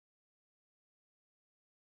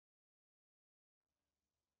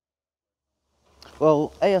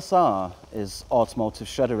Well, ASR is Automotive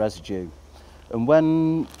Shredder Residue, and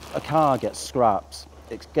when a car gets scrapped,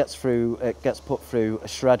 it gets put through a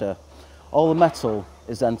shredder. All the metal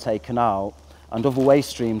is then taken out and other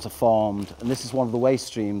waste streams are formed, and this is one of the waste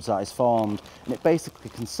streams that is formed, and it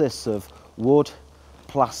basically consists of wood,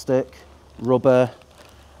 plastic, rubber,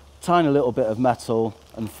 tiny little bit of metal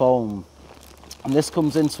and foam. And this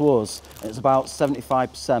comes into us, and it's about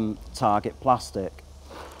 75% target plastic.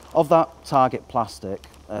 Of that target plastic,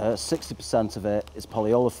 60% of it is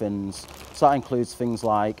polyolefins, so that includes things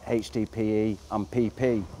like HDPE and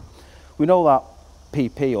PP. We know that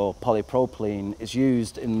PP, or polypropylene, is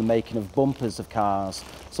used in the making of bumpers of cars,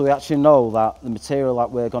 so we actually know that the material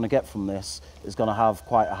that we're going to get from this is going to have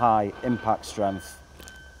quite a high impact strength.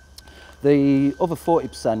 The other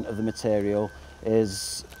 40% of the material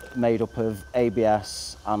is made up of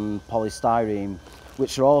ABS and polystyrene,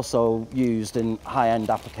 which are also used in high-end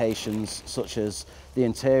applications such as the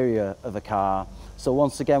interior of a car. So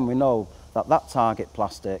once again, we know that that target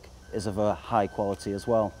plastic is of a high quality as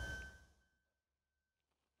well.